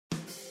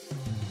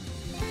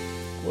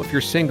Well, if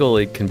you're single,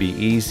 it can be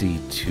easy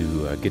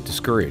to get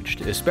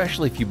discouraged,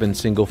 especially if you've been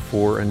single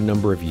for a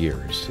number of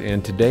years.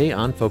 And today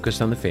on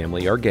Focus on the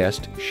Family, our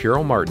guest,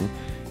 Cheryl Martin,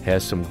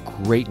 has some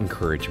great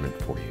encouragement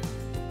for you.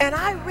 And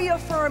I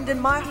reaffirmed in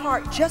my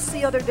heart just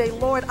the other day,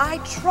 Lord, I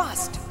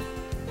trust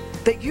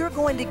that you're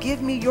going to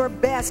give me your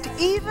best,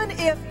 even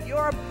if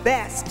your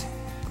best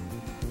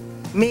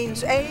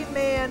means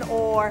amen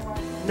or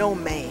no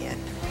man.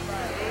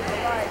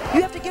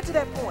 You have to get to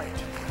that point.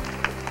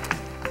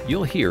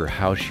 You'll hear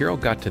how Cheryl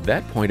got to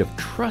that point of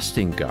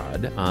trusting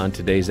God on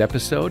today's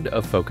episode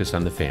of Focus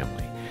on the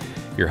Family.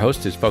 Your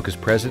host is Focus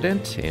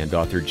President and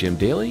author Jim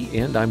Daly,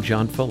 and I'm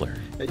John Fuller.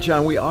 Hey,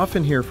 John, we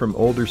often hear from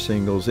older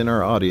singles in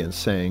our audience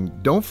saying,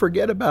 don't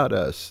forget about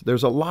us.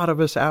 There's a lot of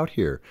us out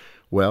here.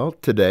 Well,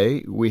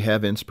 today we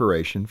have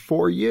inspiration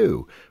for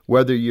you,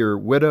 whether you're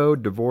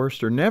widowed,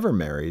 divorced, or never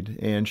married,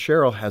 and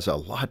Cheryl has a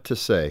lot to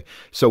say,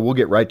 so we'll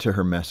get right to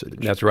her message.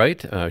 That's right.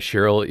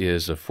 Cheryl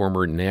is a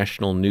former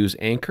national news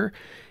anchor,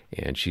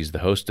 and she's the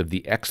host of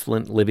the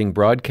Excellent Living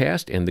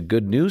broadcast and the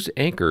Good News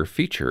Anchor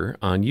feature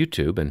on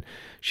YouTube, and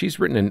she's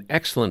written an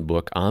excellent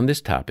book on this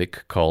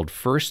topic called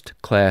First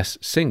Class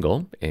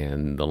Single,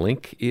 and the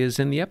link is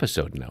in the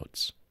episode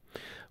notes.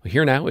 Well,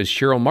 here now is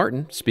Cheryl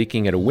Martin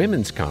speaking at a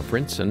women's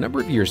conference a number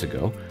of years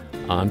ago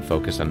on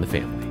Focus on the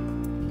Family.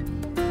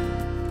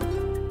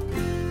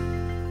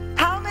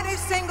 How many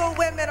single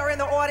women are in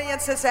the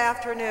audience this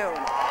afternoon?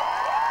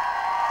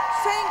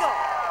 Single.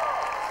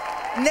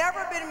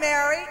 Never been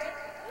married,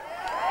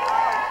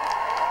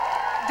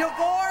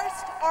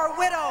 divorced, or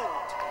widowed.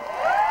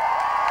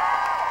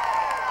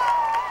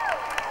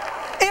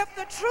 If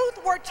the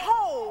truth were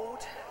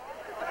told,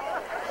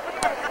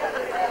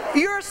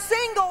 you're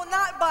single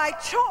not by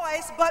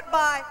choice, but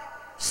by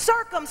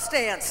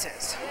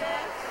circumstances.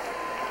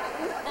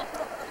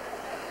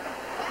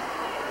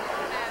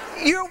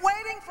 You're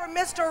waiting for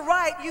Mr.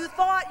 Right. You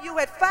thought you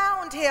had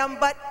found him,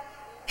 but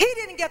he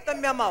didn't get the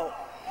memo.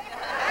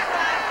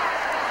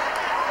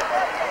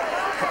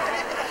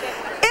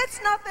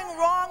 It's nothing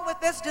wrong with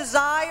this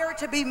desire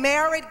to be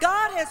married.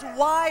 God has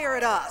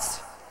wired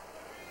us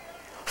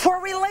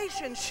for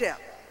relationship.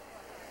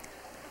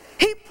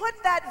 He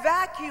put that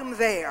vacuum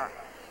there.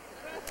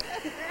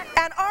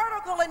 An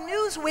article in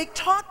Newsweek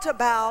talked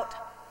about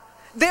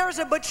there's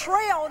a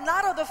betrayal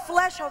not of the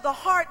flesh or the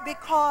heart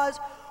because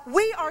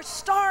we are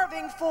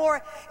starving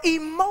for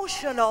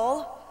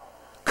emotional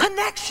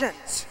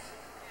connections.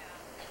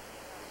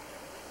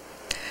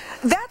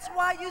 That's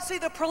why you see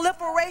the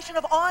proliferation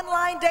of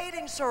online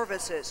dating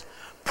services,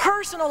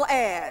 personal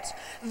ads,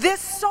 this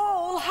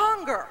soul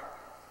hunger.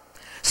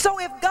 So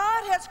if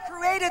God has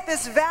created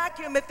this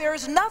vacuum, if there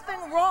is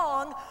nothing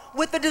wrong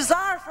with the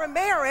desire for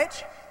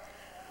marriage,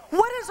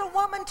 what is a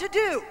woman to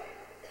do?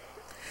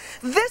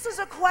 This is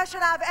a question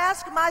I've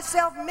asked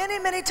myself many,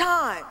 many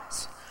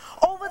times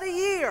over the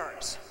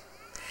years.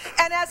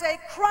 And as a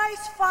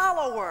Christ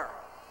follower,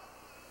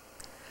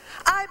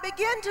 I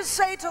begin to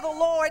say to the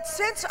Lord,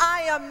 since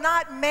I am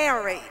not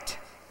married,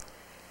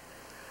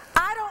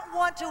 I don't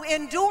want to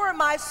endure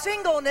my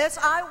singleness,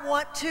 I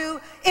want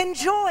to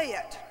enjoy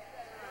it.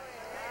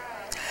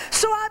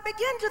 So I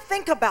began to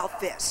think about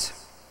this.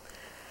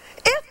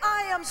 If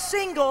I am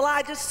single,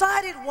 I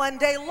decided one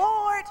day,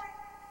 Lord,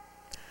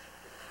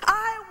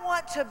 I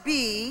want to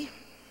be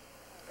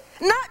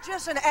not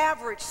just an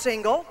average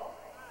single.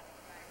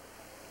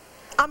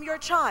 I'm your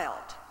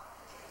child.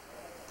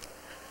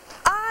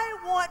 I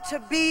want to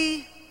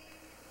be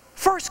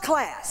first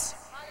class.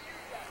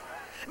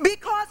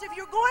 Because if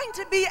you're going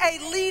to be a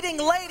leading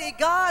lady,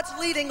 God's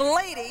leading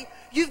lady,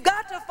 you've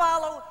got to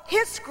follow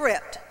his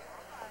script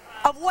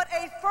of what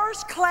a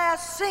first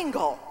class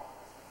single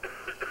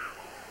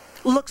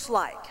looks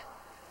like.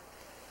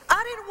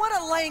 I didn't want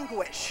to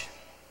languish.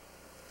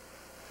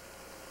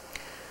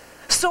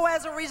 So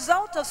as a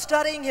result of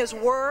studying his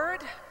word,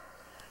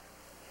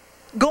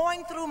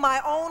 going through my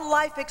own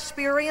life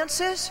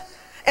experiences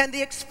and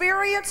the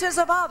experiences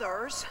of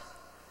others,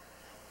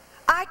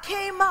 I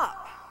came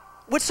up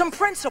with some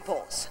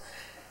principles.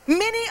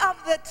 Many of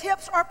the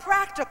tips are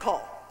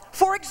practical.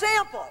 For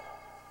example,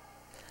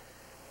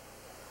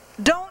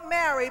 don't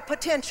marry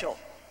potential.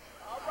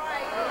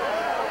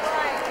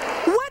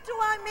 What do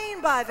I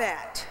mean by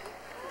that?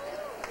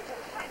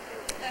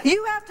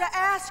 You have to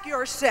ask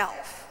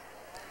yourself,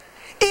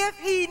 if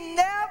he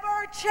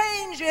never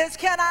changes,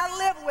 can I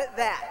live with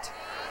that?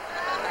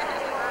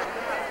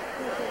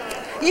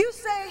 You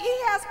say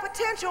he has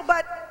potential,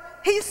 but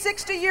he's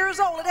 60 years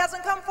old. It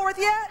hasn't come forth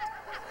yet?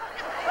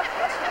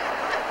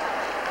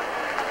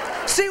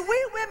 See,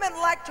 we women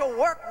like to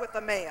work with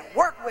a man.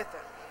 Work with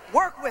him.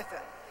 Work with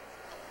him.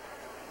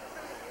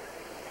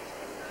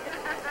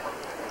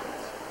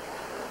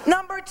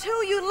 Number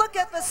two, you look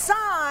at the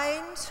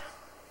signs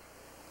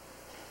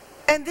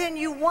and then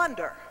you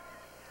wonder.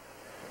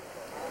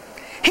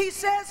 He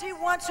says he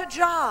wants a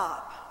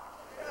job.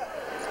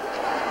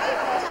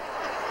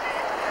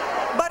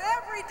 But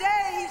every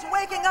day he's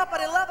waking up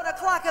at 11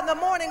 o'clock in the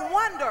morning,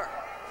 wonder.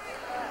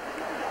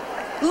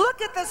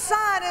 Look at the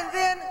sign and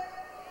then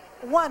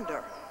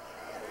wonder.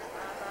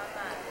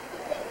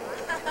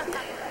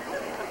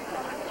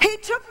 He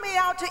took me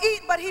out to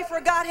eat, but he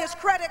forgot his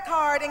credit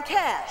card and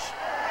cash.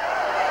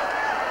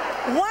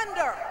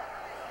 Wonder.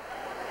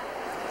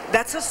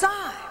 That's a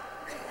sign.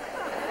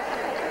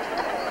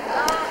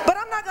 But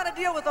I'm not going to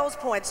deal with those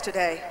points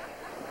today.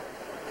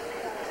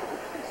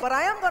 But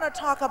I am going to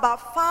talk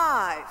about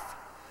 5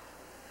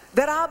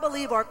 that I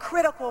believe are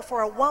critical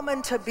for a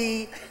woman to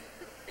be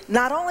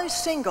not only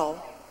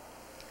single,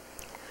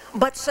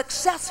 but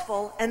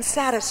successful and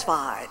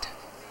satisfied.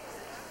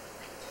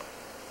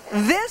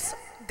 This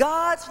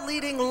God's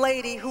leading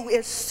lady who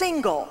is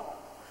single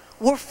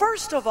will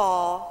first of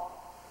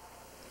all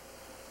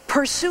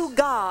pursue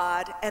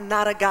God and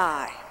not a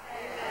guy.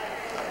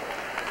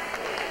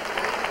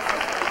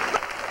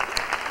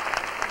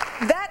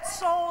 That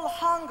soul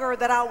hunger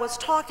that I was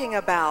talking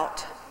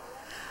about,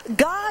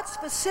 God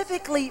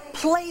specifically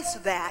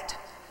placed that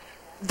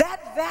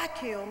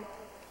vacuum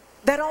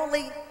that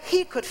only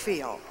He could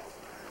fill.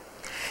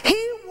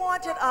 He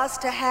wanted us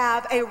to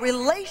have a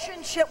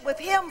relationship with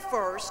Him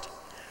first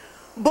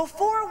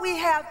before we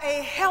have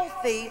a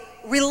healthy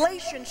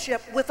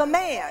relationship with a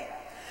man.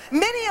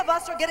 Many of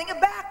us are getting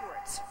it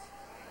backwards.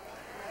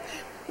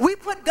 We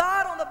put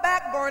God on the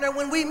back burner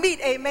when we meet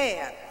a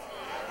man,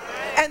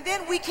 and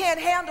then we can't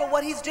handle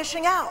what he's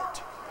dishing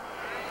out.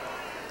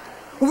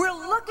 We're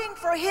looking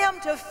for him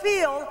to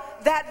fill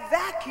that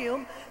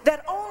vacuum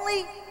that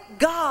only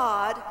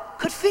God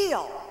could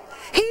fill.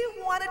 He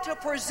wanted to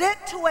present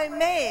to a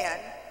man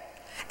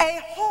a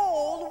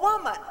whole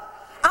woman.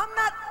 I'm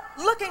not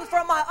looking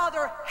for my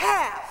other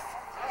half.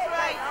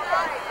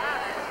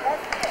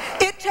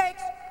 It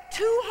takes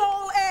 2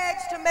 whole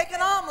eggs to make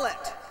an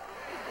omelet.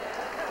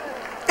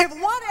 If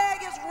one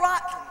egg is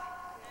rotten,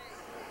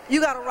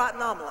 you got a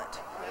rotten omelet.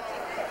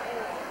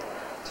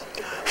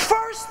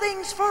 First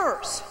things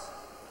first,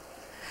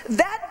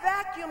 that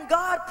vacuum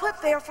God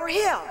put there for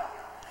him.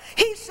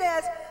 He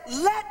says,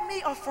 let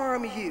me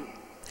affirm you.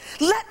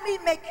 Let me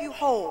make you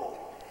whole.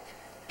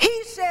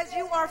 He says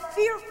you are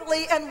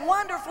fearfully and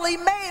wonderfully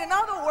made. In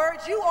other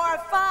words, you are a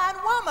fine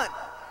woman.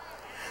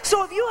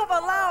 So if you have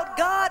allowed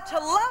God to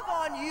love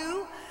on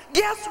you,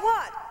 guess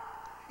what?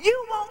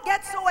 You won't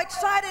get so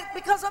excited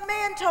because a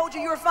man told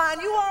you you're fine.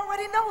 You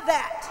already know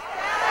that.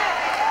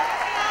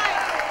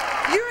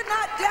 You're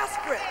not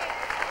desperate,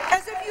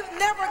 as if you've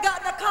never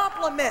gotten a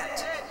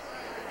compliment.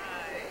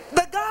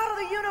 The God of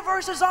the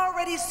universe has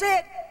already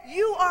said,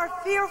 you are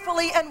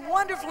fearfully and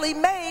wonderfully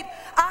made.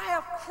 I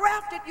have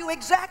crafted you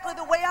exactly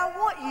the way I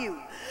want you.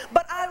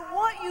 But I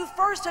want you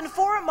first and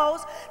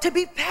foremost to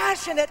be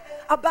passionate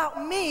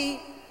about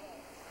me,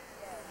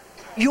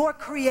 your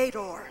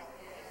creator.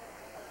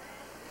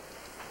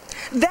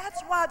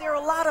 That's why there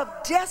are a lot of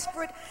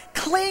desperate,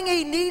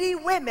 clingy, needy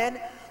women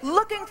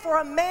looking for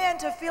a man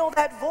to fill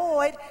that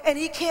void, and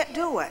he can't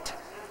do it.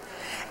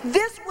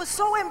 This was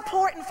so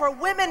important for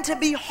women to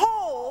be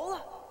whole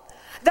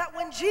that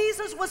when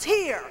Jesus was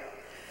here,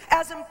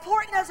 as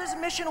important as his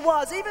mission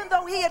was, even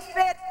though he had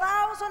fed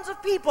thousands of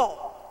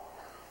people,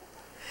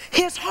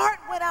 his heart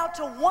went out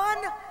to one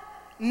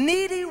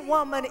needy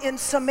woman in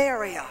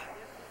Samaria.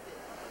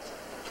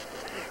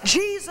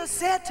 Jesus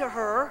said to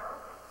her,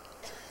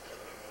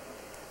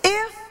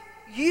 if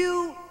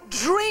you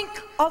drink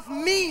of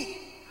me,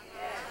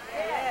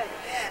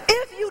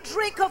 if you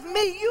drink of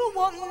me, you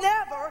will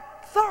never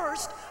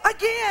thirst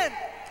again.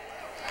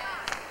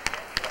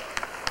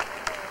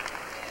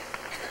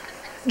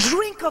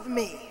 Drink of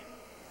me.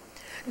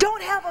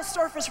 Don't have a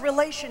surface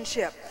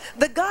relationship.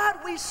 The God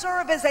we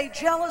serve is a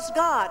jealous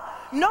God.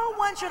 No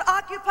one should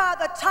occupy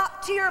the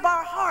top tier of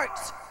our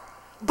hearts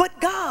but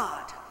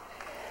God.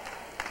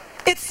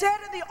 It said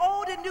in the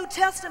Old and New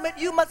Testament,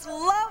 you must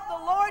love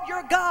the Lord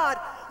your God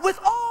with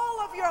all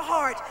of your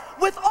heart,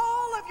 with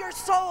all of your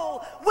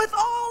soul, with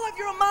all of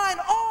your mind.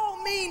 All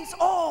means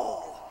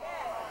all.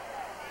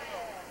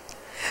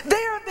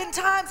 There have been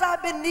times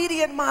I've been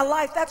needy in my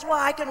life. That's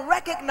why I can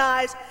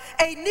recognize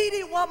a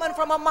needy woman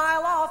from a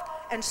mile off,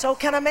 and so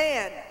can a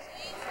man.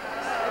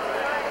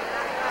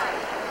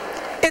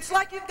 It's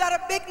like you've got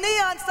a big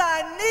neon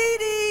sign,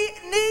 needy,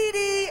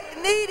 needy,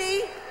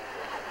 needy.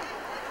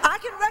 I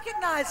can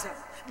recognize him,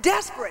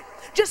 desperate,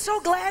 just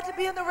so glad to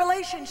be in the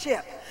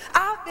relationship.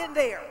 I've been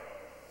there.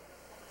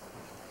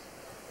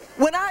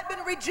 When I've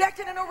been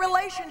rejected in a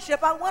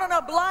relationship, I went on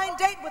a blind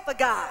date with a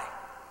guy.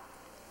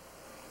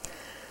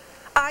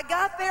 I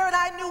got there and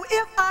I knew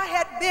if I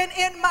had been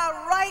in my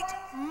right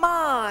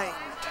mind,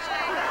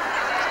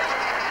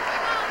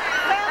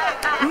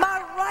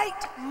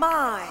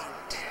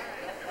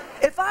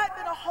 if I'd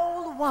been a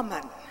whole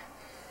woman,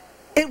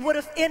 it would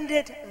have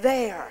ended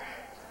there.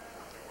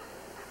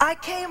 I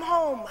came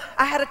home,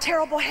 I had a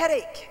terrible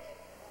headache.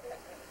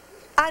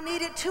 I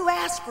needed 2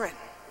 aspirin.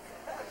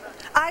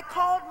 I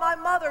called my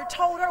mother,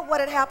 told her what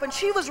had happened.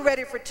 She was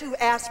ready for 2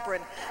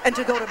 aspirin and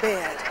to go to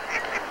bed.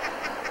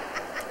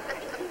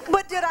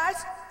 But did I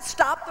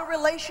stop the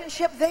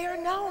relationship there?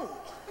 No.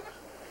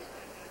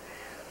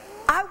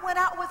 I went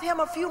out with him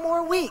a few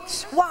more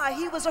weeks. Why?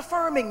 He was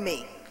affirming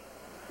me,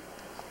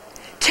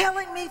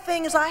 telling me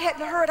things I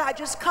hadn't heard. I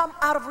just come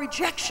out of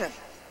rejection.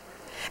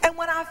 And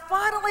when I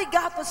finally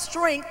got the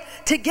strength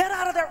to get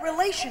out of that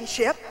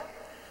relationship,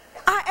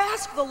 I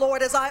asked the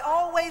Lord, as I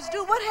always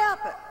do, what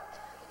happened?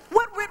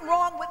 What went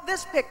wrong with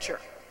this picture?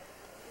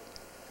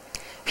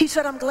 He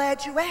said, I'm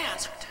glad you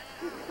asked.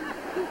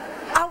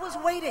 I was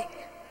waiting.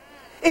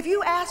 If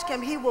you ask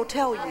him, he will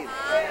tell you.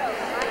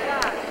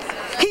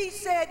 He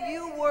said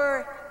you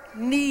were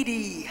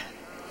needy.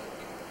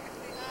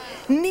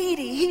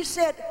 Needy. He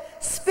said,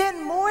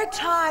 spend more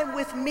time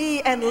with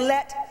me and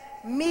let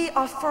me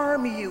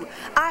affirm you.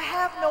 I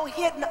have no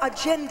hidden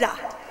agenda.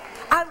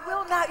 I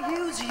will not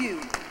use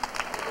you.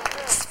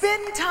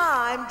 Spend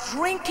time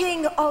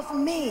drinking of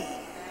me,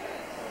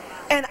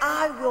 and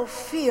I will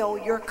fill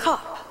your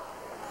cup.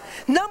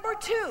 Number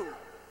two,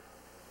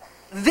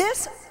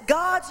 this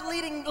God's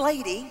leading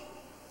lady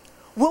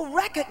will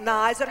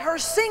recognize that her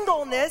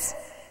singleness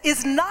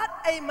is not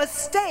a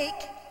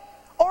mistake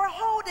or a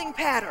holding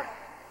pattern,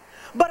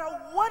 but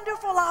a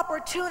wonderful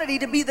opportunity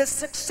to be the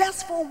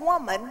successful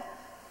woman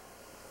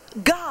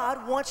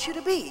God wants you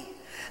to be.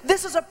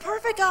 This is a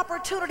perfect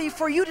opportunity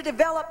for you to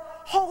develop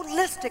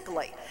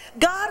holistically.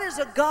 God is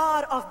a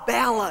God of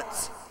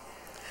balance.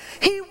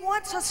 He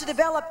wants us to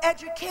develop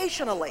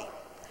educationally,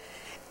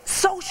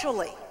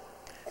 socially,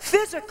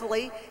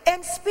 physically,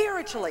 and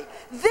spiritually.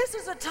 This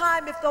is a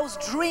time, if those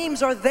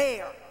dreams are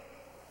there,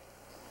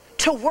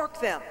 to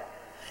work them,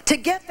 to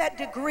get that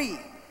degree.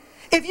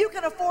 If you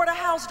can afford a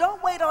house,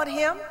 don't wait on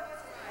him.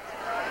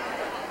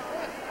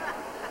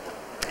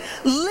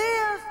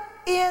 Live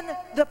in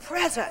the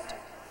present,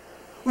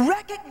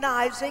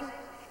 recognizing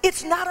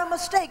it's not a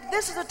mistake.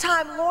 This is a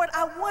time, Lord,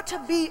 I want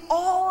to be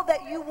all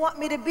that you want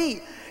me to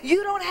be.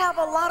 You don't have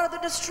a lot of the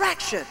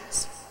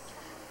distractions.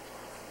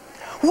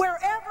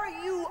 Wherever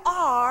you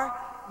are,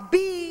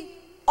 be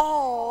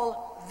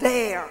all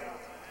there.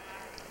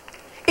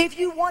 If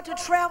you want to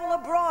travel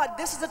abroad,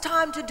 this is the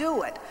time to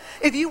do it.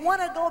 If you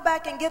want to go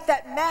back and get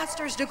that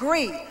master's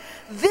degree,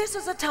 this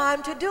is a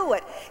time to do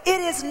it. It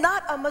is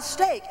not a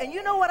mistake. And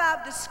you know what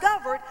I've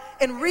discovered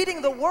in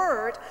reading the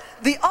Word?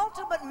 The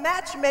ultimate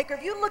matchmaker,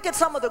 if you look at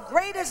some of the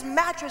greatest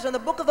matches in the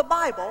book of the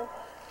Bible,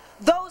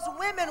 those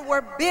women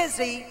were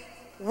busy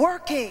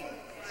working.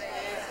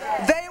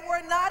 They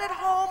were not at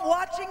home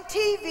watching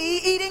TV,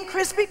 eating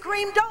Krispy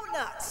Kreme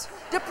donuts,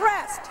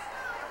 depressed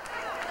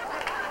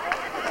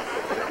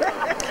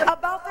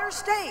about their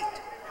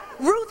state.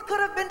 Ruth could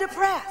have been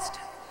depressed.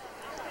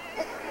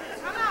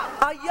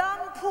 A young,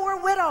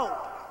 poor widow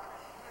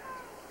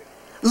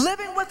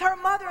living with her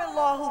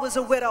mother-in-law who was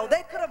a widow.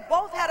 They could have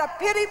both had a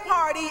pity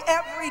party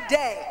every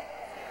day.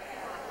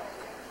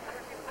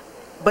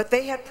 But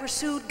they had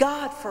pursued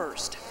God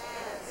first.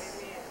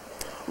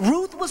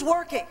 Ruth was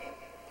working.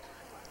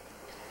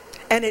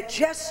 And it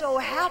just so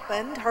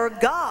happened her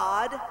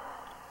God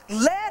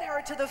led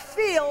her to the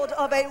field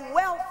of a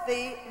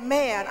wealthy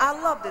man. I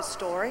love this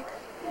story.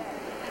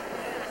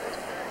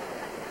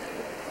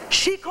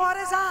 She caught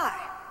his eye.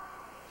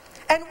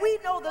 And we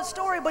know the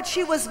story, but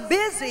she was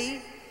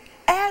busy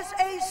as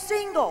a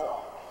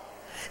single,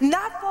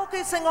 not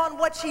focusing on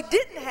what she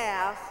didn't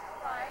have,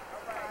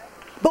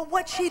 but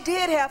what she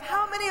did have.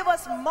 How many of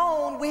us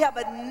moan we have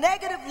a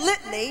negative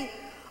litany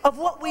of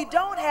what we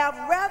don't have,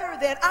 rather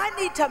than I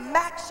need to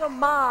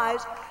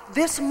maximize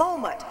this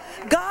moment.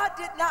 God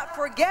did not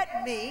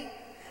forget me.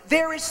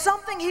 There is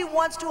something he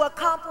wants to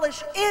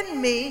accomplish in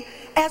me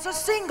as a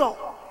single.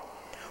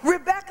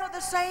 Rebecca, the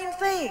same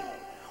thing.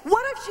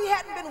 What if she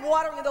hadn't been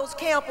watering those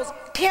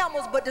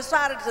camels but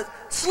decided to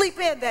sleep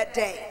in that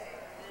day?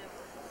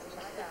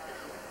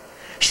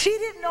 She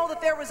didn't know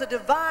that there was a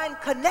divine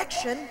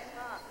connection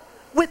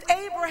with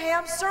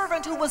Abraham's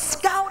servant who was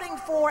scouting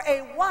for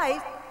a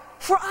wife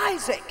for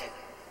Isaac.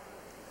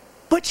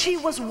 But she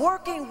was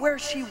working where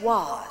she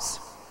was.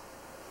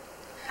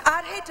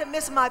 I'd hate to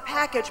miss my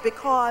package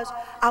because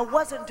I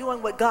wasn't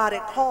doing what God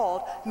had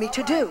called me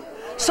to do.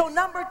 So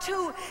number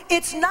two,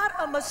 it's not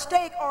a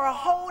mistake or a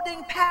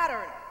holding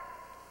pattern,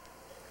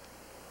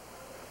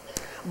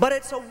 but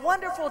it's a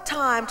wonderful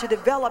time to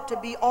develop to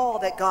be all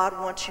that God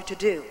wants you to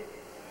do.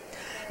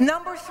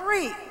 Number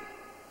three,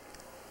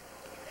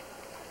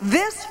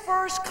 this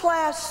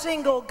first-class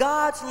single,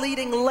 God's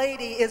leading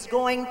lady, is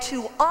going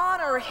to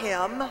honor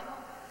him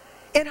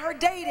in her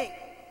dating.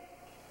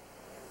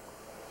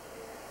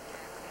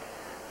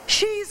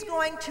 She's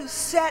going to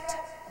set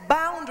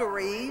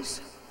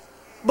boundaries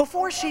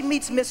before she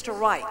meets Mr.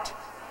 Right.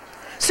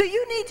 So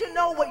you need to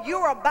know what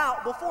you're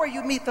about before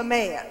you meet the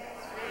man.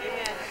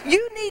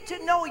 You need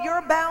to know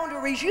your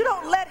boundaries. You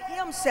don't let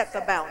him set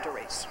the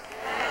boundaries.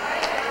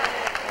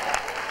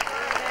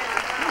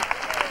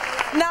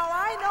 Now,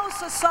 I know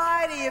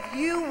society, if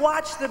you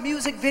watch the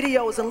music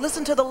videos and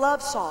listen to the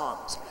love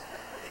songs,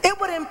 it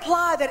would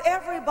imply that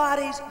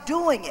everybody's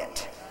doing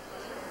it.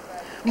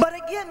 But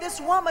again, this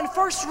woman,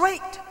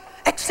 first-rate,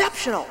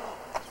 exceptional.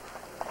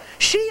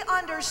 She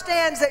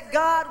understands that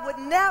God would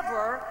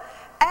never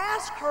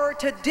ask her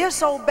to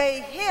disobey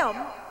him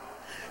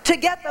to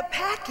get the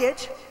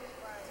package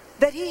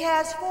that he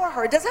has for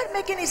her. Does that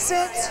make any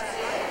sense?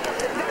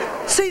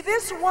 See,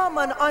 this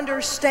woman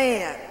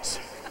understands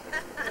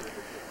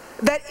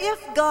that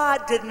if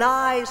God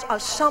denies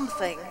us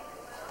something,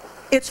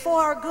 it's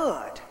for our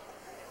good.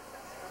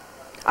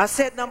 I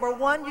said, number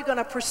one, you're going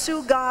to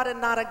pursue God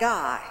and not a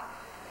guy.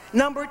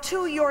 Number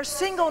two, your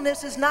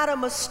singleness is not a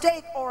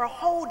mistake or a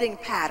holding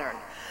pattern.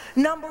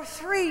 Number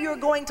three, you're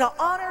going to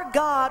honor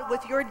God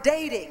with your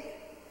dating.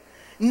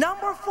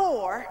 Number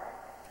four,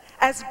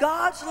 as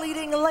God's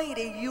leading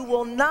lady, you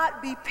will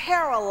not be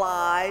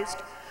paralyzed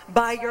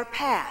by your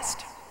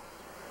past.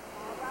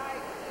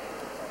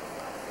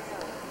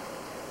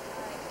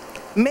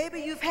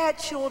 Maybe you've had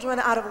children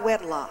out of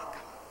wedlock.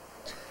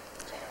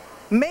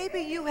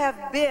 Maybe you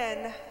have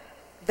been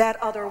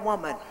that other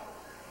woman.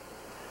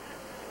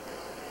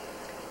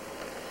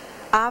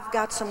 I've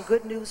got some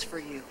good news for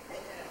you.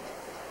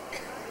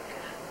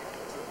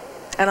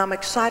 And I'm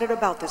excited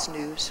about this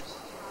news.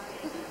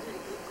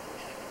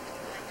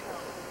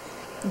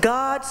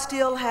 God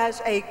still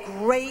has a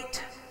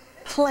great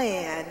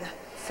plan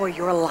for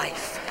your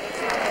life.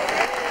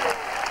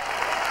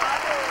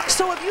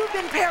 So if you've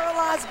been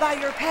paralyzed by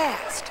your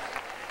past,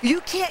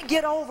 you can't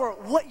get over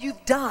what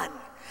you've done,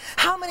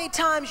 how many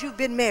times you've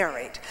been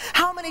married,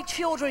 how many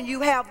children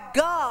you have,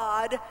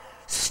 God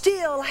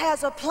still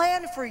has a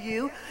plan for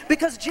you,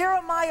 because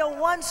Jeremiah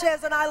 1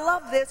 says, and I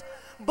love this,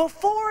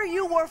 before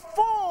you were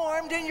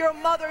formed in your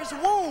mother's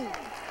womb,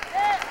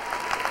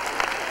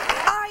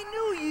 I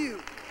knew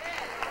you.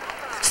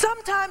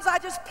 Sometimes I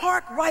just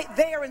park right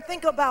there and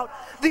think about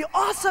the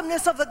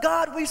awesomeness of the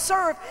God we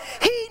serve.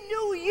 He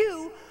knew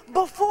you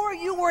before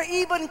you were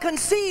even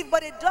conceived,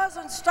 but it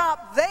doesn't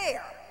stop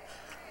there.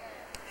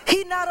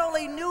 He not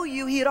only knew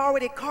you, he had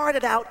already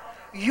carted out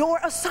your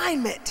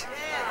assignment.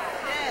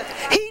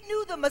 He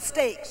knew the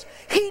mistakes.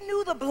 He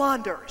knew the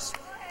blunders.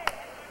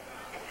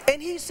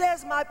 And he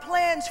says, my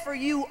plans for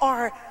you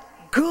are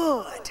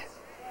good.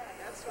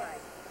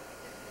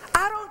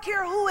 I don't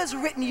care who has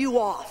written you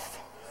off.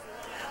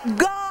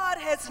 God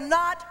has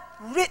not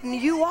written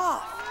you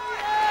off.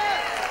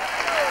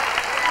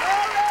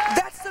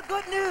 That's the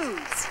good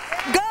news.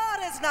 God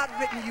has not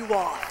written you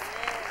off.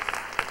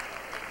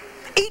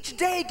 Each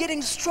day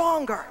getting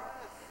stronger.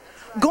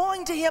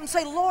 Going to him,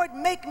 say, Lord,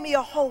 make me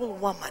a whole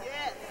woman.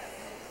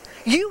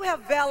 You have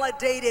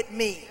validated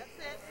me.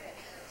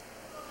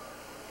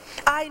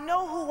 I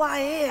know who I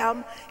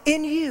am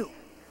in you.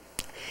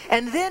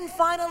 And then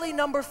finally,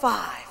 number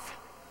 5.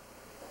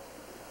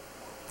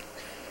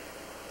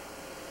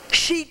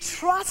 She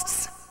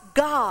trusts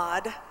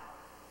God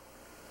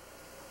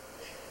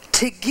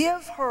to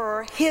give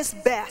her his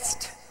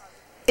best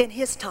in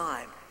his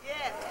time.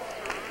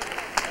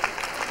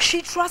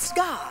 She trusts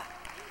God.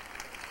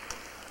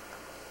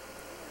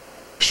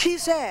 She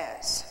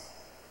says,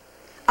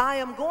 I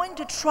am going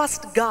to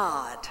trust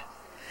God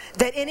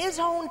that in his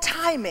own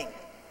timing,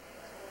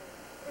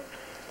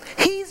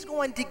 he's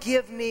going to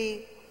give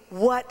me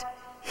what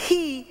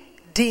he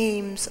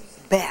deems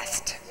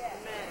best.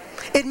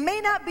 It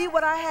may not be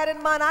what I had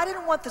in mind. I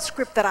didn't want the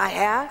script that I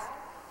have.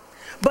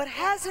 But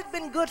has it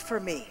been good for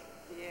me?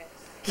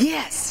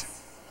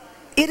 Yes.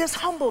 It has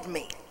humbled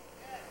me.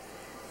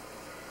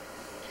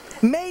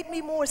 Made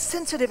me more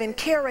sensitive and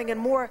caring and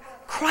more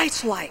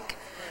Christ-like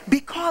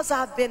because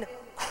I've been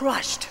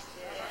crushed.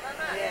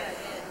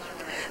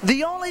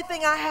 The only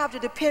thing I have to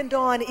depend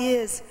on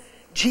is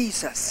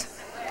Jesus.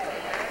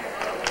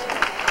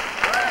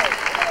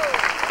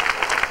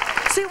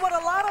 See, what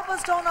a lot of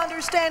us don't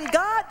understand,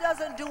 God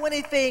doesn't do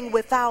anything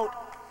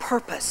without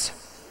purpose.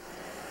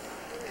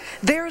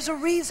 There's a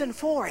reason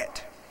for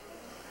it.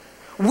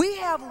 We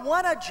have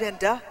one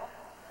agenda,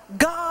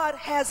 God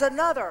has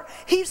another.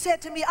 He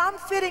said to me, I'm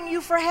fitting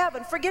you for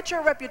heaven. Forget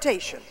your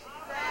reputation.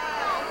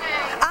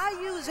 I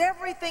use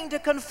everything to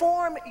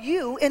conform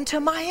you into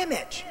my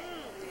image.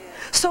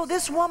 So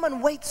this woman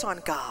waits on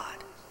God.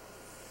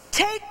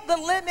 Take the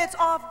limits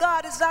off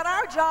God. It's not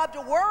our job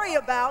to worry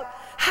about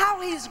how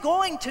he's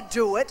going to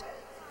do it.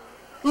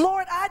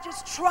 Lord, I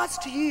just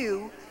trust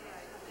you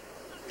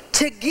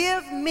to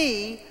give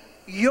me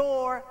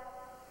your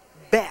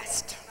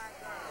best.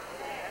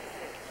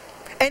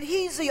 And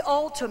he's the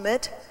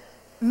ultimate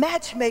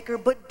matchmaker,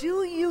 but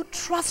do you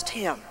trust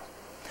him?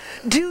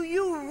 Do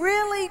you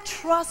really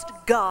trust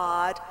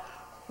God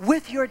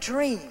with your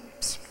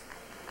dreams?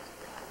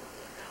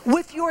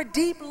 With your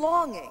deep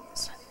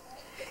longings?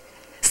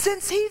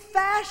 Since he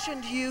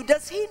fashioned you,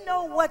 does he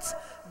know what's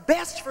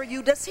best for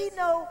you? Does he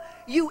know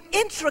you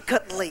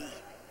intricately?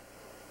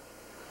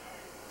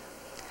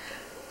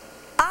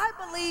 I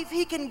believe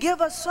he can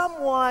give us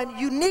someone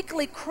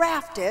uniquely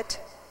crafted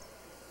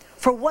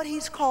for what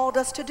he's called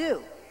us to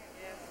do.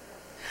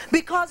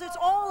 Because it's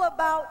all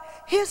about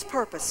his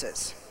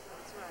purposes.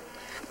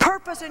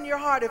 Purpose in your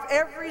heart. If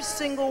every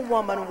single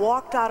woman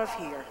walked out of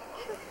here,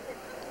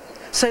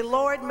 say,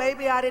 Lord,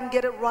 maybe I didn't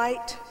get it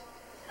right.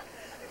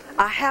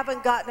 I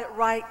haven't gotten it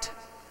right,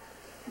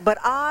 but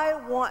I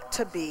want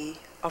to be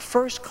a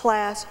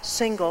first-class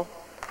single.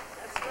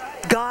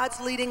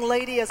 God's leading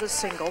lady as a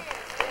single.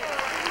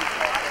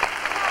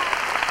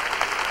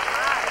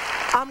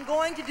 I'm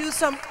going to do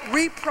some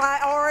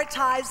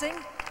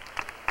reprioritizing,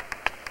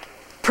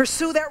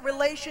 Pursue that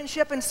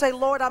relationship and say,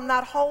 Lord, I'm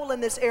not whole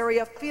in this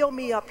area. Fill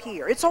me up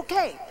here. It's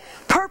okay.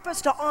 Purpose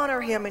to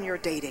honor him in your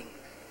dating.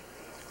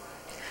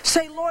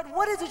 Say, Lord,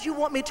 what is it you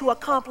want me to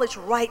accomplish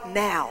right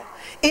now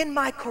in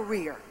my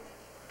career?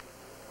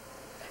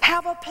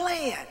 Have a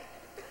plan.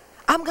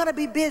 I'm going to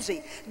be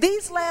busy.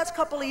 These last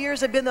couple of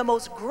years have been the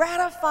most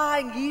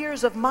gratifying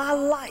years of my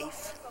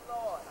life.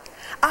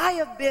 I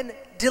have been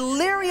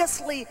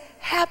deliriously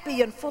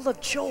happy and full of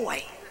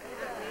joy.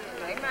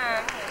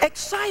 Amen.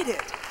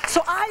 Excited.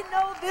 So I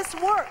know this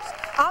works.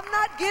 I'm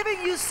not giving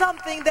you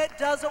something that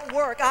doesn't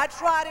work. I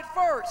tried it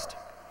first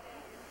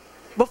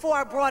before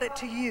I brought it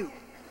to you.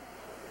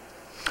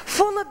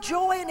 Full of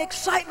joy and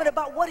excitement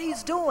about what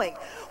he's doing.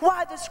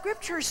 Why? The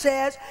scripture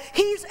says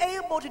he's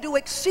able to do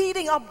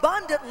exceeding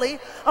abundantly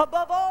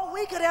above all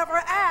we could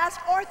ever ask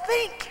or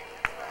think.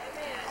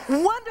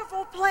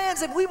 Wonderful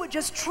plans if we would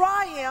just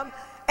try him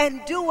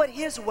and do it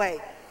his way.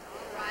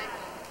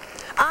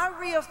 I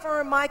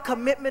reaffirm my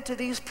commitment to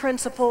these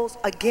principles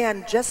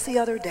again just the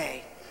other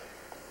day.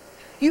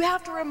 You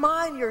have to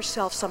remind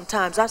yourself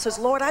sometimes. I says,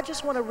 Lord, I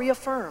just want to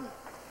reaffirm.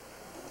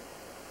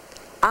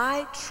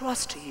 I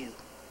trust you.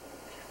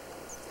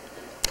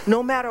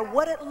 No matter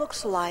what it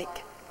looks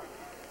like,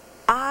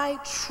 I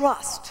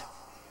trust.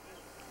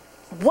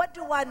 What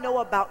do I know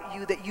about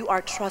you that you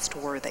are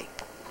trustworthy?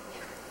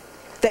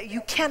 That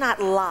you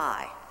cannot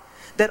lie?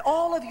 That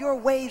all of your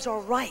ways are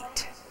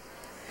right?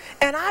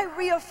 And I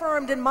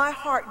reaffirmed in my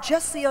heart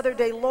just the other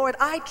day, Lord,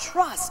 I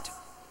trust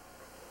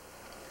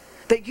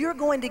that you're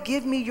going to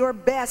give me your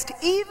best,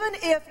 even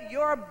if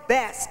your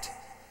best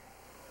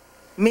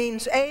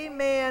means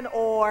amen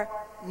or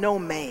no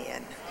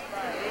man.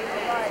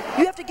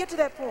 You have to get to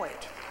that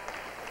point.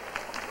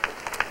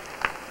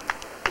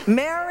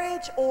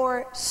 Marriage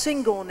or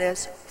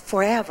singleness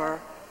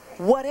forever,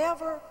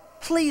 whatever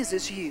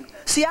pleases you.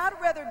 See, I'd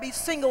rather be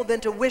single than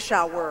to wish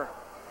I were.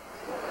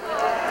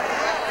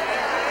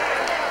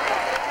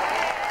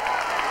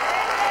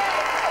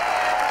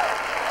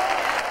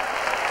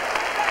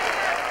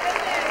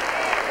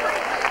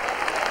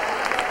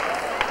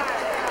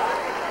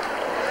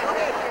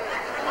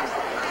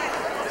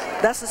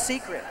 That's the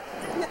secret.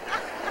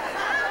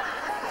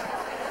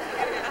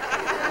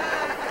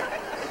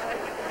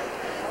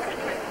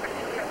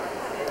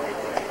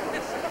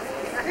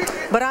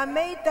 But I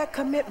made that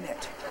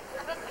commitment.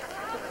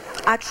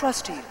 I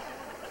trust you.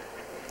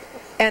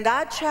 And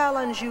I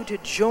challenge you to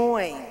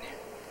join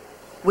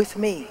with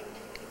me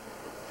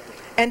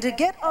and to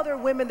get other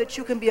women that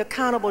you can be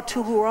accountable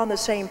to who are on the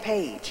same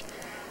page.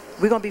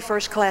 We're going to be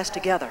first class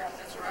together.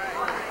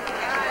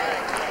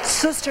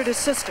 Sister to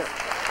sister.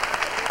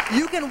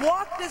 You can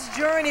walk this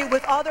journey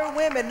with other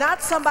women,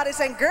 not somebody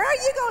saying, girl,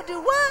 you gonna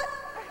do what?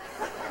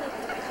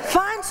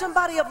 Find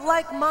somebody of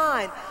like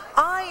mind.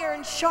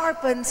 Iron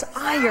sharpens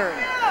iron.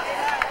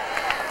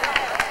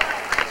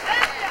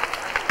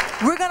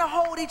 We're gonna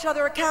hold each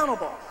other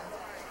accountable.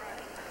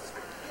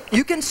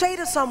 You can say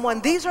to someone,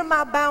 these are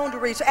my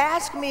boundaries.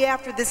 Ask me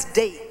after this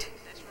date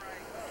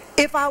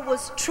if I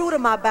was true to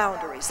my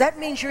boundaries. That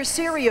means you're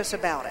serious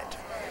about it.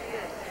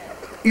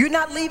 You're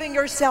not leaving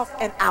yourself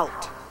an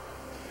out.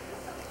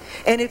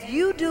 And if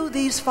you do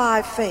these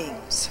 5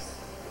 things,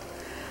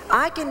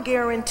 I can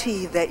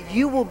guarantee that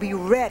you will be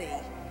ready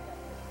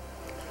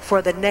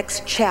for the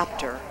next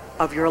chapter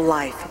of your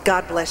life.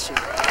 God bless you.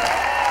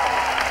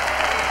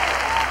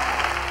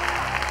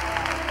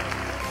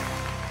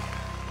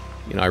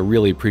 You know, I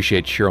really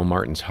appreciate Cheryl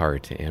Martin's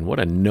heart, and what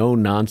a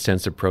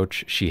no-nonsense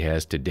approach she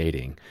has to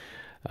dating.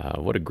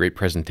 What a great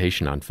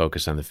presentation on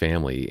Focus on the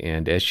Family.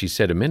 And as she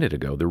said a minute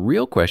ago, the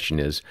real question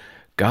is,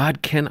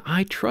 God, can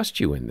I trust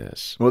you in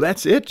this? Well,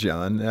 that's it,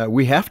 John.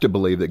 We have to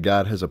believe that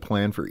God has a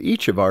plan for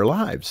each of our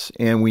lives,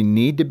 and we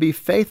need to be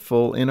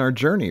faithful in our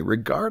journey,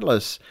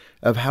 regardless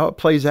of how it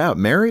plays out,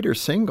 married or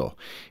single.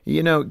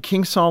 You know,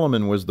 King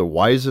Solomon was the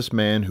wisest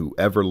man who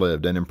ever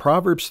lived, and in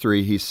Proverbs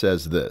 3, he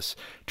says this,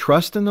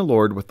 trust in the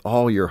Lord with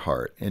all your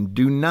heart, and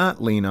do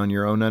not lean on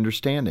your own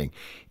understanding.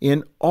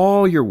 In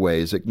all your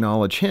ways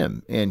acknowledge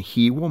him, and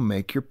he will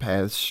make your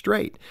paths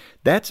straight.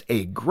 That's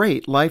a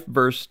great life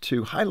verse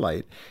to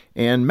highlight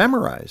and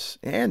memorize.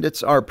 And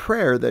it's our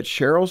prayer that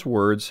Cheryl's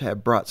words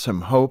have brought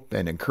some hope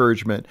and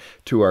encouragement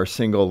to our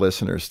single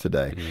listeners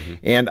today. Mm-hmm.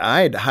 And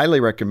I'd highly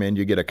recommend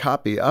you get a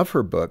copy of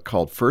her book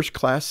called First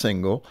Class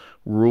Single,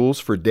 Rules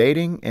for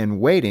Dating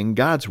and Waiting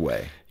God's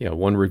Way. Yeah,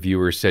 one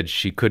reviewer said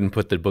she couldn't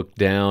put the book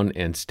down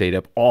and stayed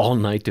up all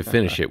night to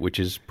finish it, which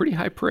is pretty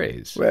high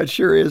praise. Well, it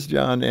sure is,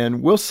 John.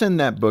 And we'll send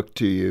that book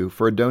to you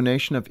for a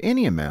donation of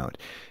any amount.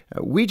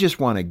 We just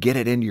want to get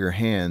it into your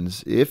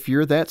hands if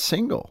you're that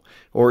single,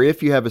 or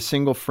if you have a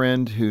single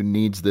friend who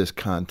needs this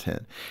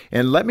content.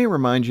 And let me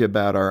remind you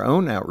about our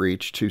own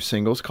outreach to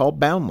singles called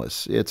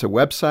Boundless. It's a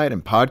website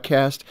and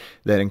podcast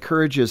that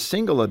encourages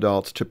single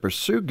adults to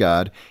pursue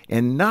God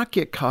and not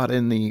get caught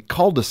in the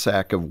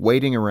cul-de-sac of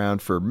waiting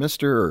around for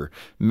Mr. or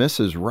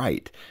Mrs.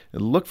 Right.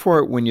 Look for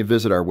it when you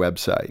visit our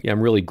website. Yeah,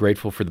 I'm really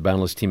grateful for the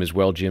Boundless team as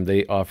well, Jim.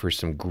 They offer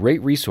some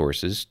great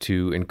resources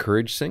to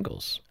encourage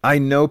singles. I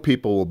know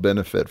people will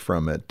benefit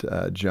from it,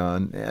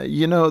 John.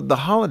 The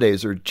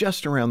holidays are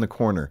just around the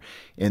corner,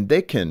 and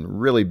they can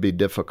really be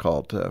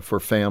difficult for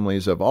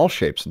families of all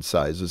shapes and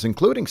sizes,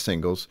 including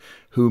singles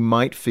who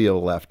might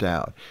feel left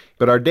out.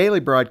 But our daily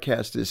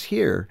broadcast is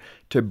here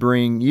to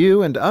bring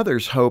you and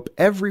others hope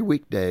every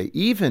weekday,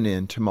 even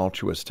in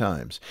tumultuous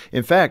times.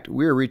 In fact,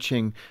 we're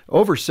reaching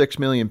over 6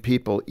 million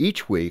people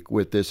each week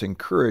with this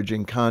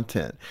encouraging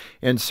content.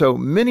 And so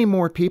many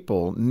more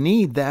people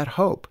need that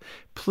hope.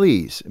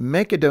 Please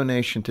make a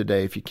donation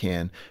today if you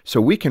can,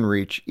 so we can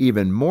reach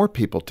even more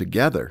people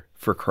together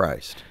for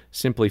Christ.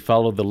 Simply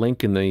follow the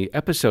link in the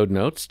episode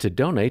notes to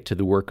donate to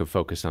the work of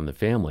Focus on the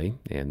Family,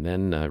 and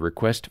then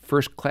request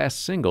First Class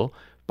Single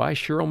by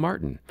Cheryl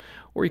Martin.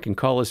 Or you can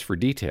call us for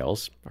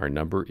details. Our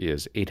number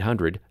is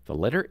 800, the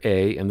letter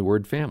A, and the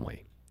word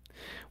family.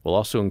 We'll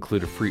also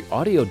include a free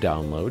audio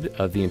download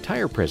of the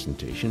entire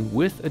presentation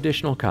with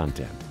additional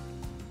content.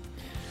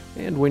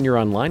 And when you're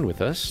online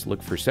with us,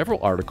 look for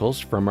several articles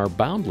from our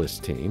Boundless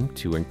team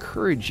to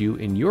encourage you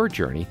in your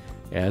journey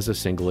as a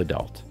single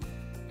adult.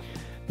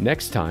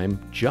 Next time,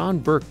 John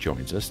Burke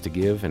joins us to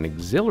give an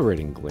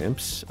exhilarating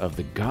glimpse of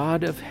the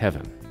God of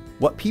heaven.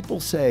 What people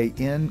say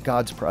in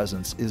God's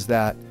presence is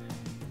that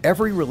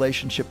every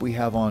relationship we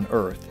have on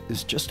earth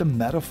is just a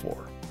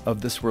metaphor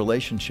of this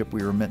relationship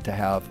we were meant to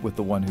have with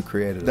the one who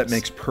created us. That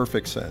makes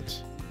perfect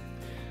sense.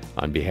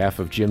 On behalf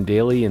of Jim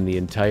Daly and the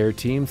entire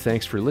team,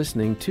 thanks for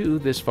listening to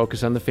this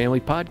Focus on the Family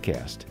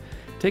podcast.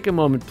 Take a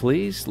moment,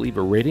 please, leave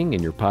a rating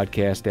in your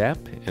podcast app,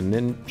 and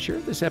then share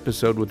this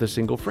episode with a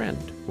single friend,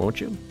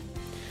 won't you?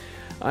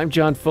 I'm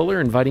John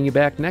Fuller, inviting you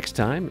back next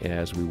time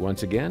as we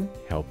once again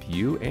help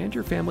you and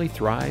your family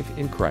thrive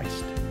in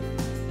Christ.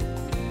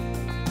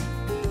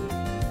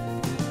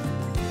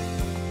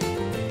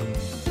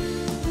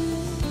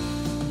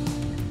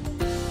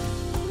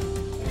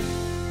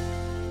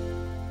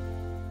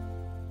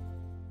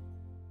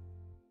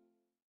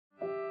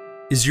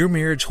 Is your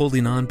marriage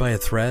holding on by a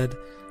thread?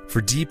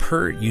 For deep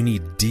hurt, you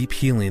need deep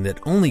healing that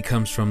only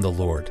comes from the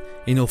Lord.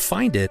 And you'll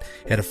find it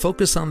at a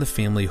Focus on the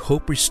Family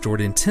Hope Restored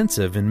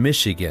Intensive in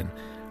Michigan.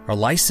 Our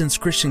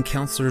licensed Christian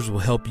counselors will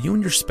help you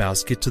and your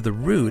spouse get to the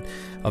root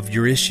of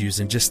your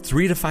issues in just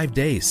 3 to 5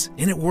 days.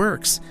 And it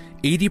works.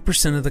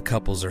 80% of the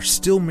couples are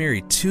still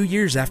married 2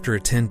 years after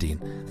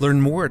attending.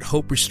 Learn more at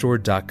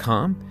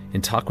hoperestored.com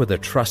and talk with a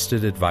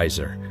trusted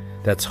advisor.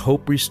 That's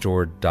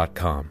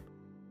hoperestored.com.